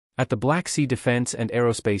At the Black Sea Defense and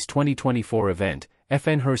Aerospace 2024 event,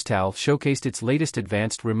 FN Herstal showcased its latest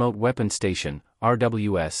Advanced Remote Weapon Station,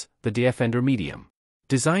 RWS, the deFNder medium.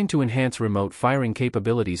 Designed to enhance remote firing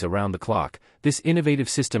capabilities around the clock, this innovative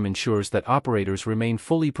system ensures that operators remain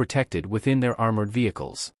fully protected within their armored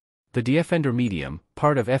vehicles. The deFNder medium,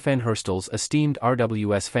 part of FN Herstal's esteemed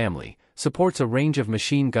RWS family, supports a range of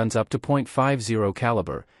machine guns up to .50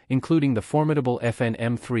 caliber, including the formidable FN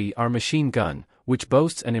M3R machine gun, which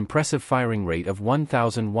boasts an impressive firing rate of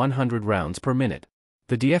 1,100 rounds per minute.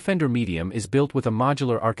 The deFNder medium is built with a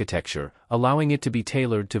modular architecture, allowing it to be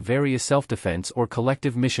tailored to various self-defense or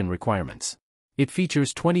collective mission requirements. It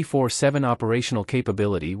features 24/7 operational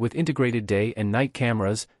capability with integrated day and night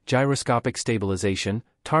cameras, gyroscopic stabilization,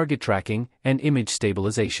 target tracking, and image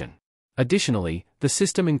stabilization. Additionally, the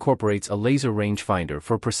system incorporates a laser rangefinder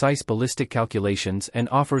for precise ballistic calculations and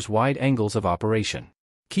offers wide angles of operation.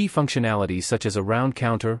 Key functionalities such as a round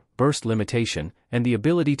counter, burst limitation, and the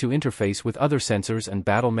ability to interface with other sensors and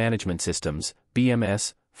battle management systems,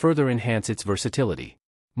 BMS, further enhance its versatility.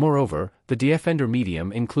 Moreover, the deFNder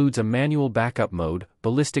medium includes a manual backup mode,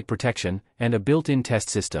 ballistic protection, and a built-in test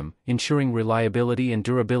system, ensuring reliability and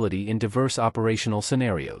durability in diverse operational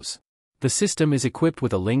scenarios. The system is equipped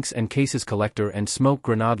with a links and cases collector and smoke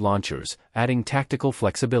grenade launchers, adding tactical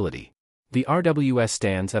flexibility. The RWS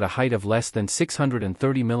stands at a height of less than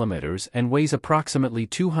 630 mm and weighs approximately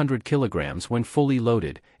 200 kg when fully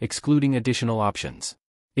loaded, excluding additional options.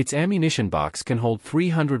 Its ammunition box can hold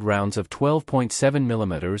 300 rounds of 12.7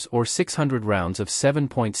 mm or 600 rounds of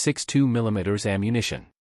 7.62 mm ammunition.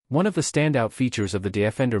 One of the standout features of the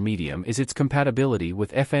deFNder medium is its compatibility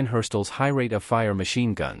with FN Herstal's high rate of fire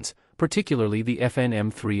machine guns, particularly the FN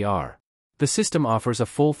M3R. The system offers a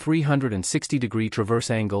full 360-degree traverse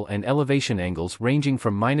angle and elevation angles ranging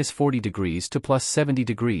from -40 degrees to +70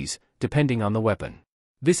 degrees, depending on the weapon.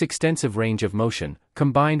 This extensive range of motion,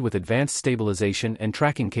 combined with advanced stabilization and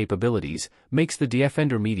tracking capabilities, makes the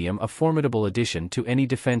deFNder medium a formidable addition to any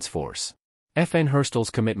defense force. FN Herstal's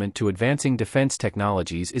commitment to advancing defense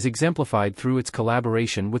technologies is exemplified through its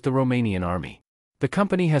collaboration with the Romanian Army. The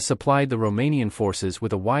company has supplied the Romanian forces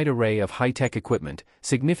with a wide array of high-tech equipment,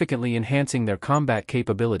 significantly enhancing their combat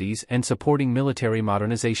capabilities and supporting military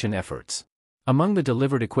modernization efforts. Among the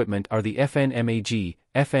delivered equipment are the FN MAG,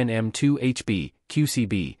 FN M2HB,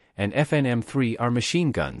 QCB, and FN M3R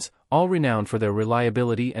machine guns, all renowned for their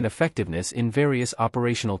reliability and effectiveness in various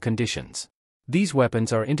operational conditions. These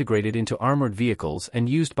weapons are integrated into armored vehicles and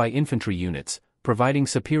used by infantry units, providing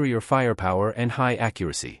superior firepower and high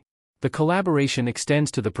accuracy. The collaboration extends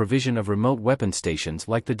to the provision of remote weapon stations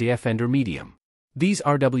like the deFNder medium. These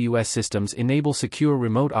RWS systems enable secure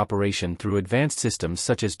remote operation through advanced systems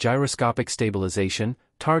such as gyroscopic stabilization,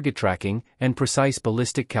 target tracking, and precise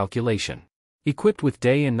ballistic calculation. Equipped with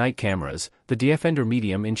day and night cameras, the deFNder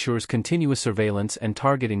medium ensures continuous surveillance and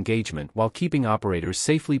target engagement while keeping operators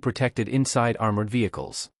safely protected inside armored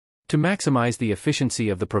vehicles. To maximize the efficiency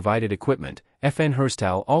of the provided equipment, FN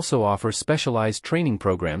Herstal also offers specialized training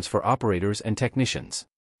programs for operators and technicians.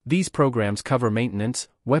 These programs cover maintenance,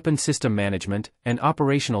 weapon system management, and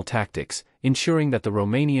operational tactics, ensuring that the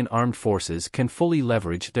Romanian armed forces can fully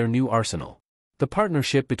leverage their new arsenal. The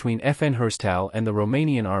partnership between FN Herstal and the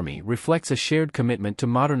Romanian Army reflects a shared commitment to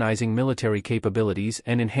modernizing military capabilities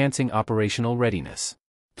and enhancing operational readiness.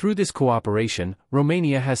 Through this cooperation,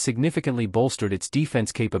 Romania has significantly bolstered its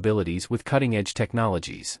defense capabilities with cutting-edge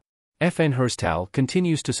technologies. FN Herstal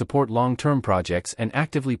continues to support long-term projects and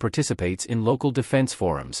actively participates in local defense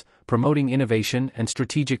forums, promoting innovation and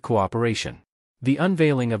strategic cooperation. The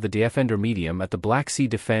unveiling of the deFNder medium at the Black Sea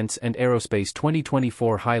Defense and Aerospace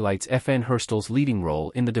 2024 highlights FN Herstal's leading role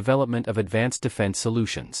in the development of advanced defense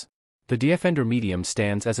solutions. The deFNder medium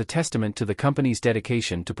stands as a testament to the company's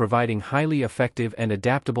dedication to providing highly effective and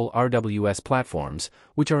adaptable RWS platforms,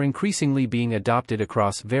 which are increasingly being adopted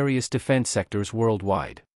across various defense sectors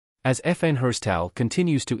worldwide. As FN Herstal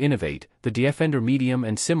continues to innovate, the deFNder medium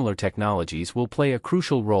and similar technologies will play a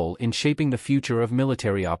crucial role in shaping the future of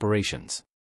military operations.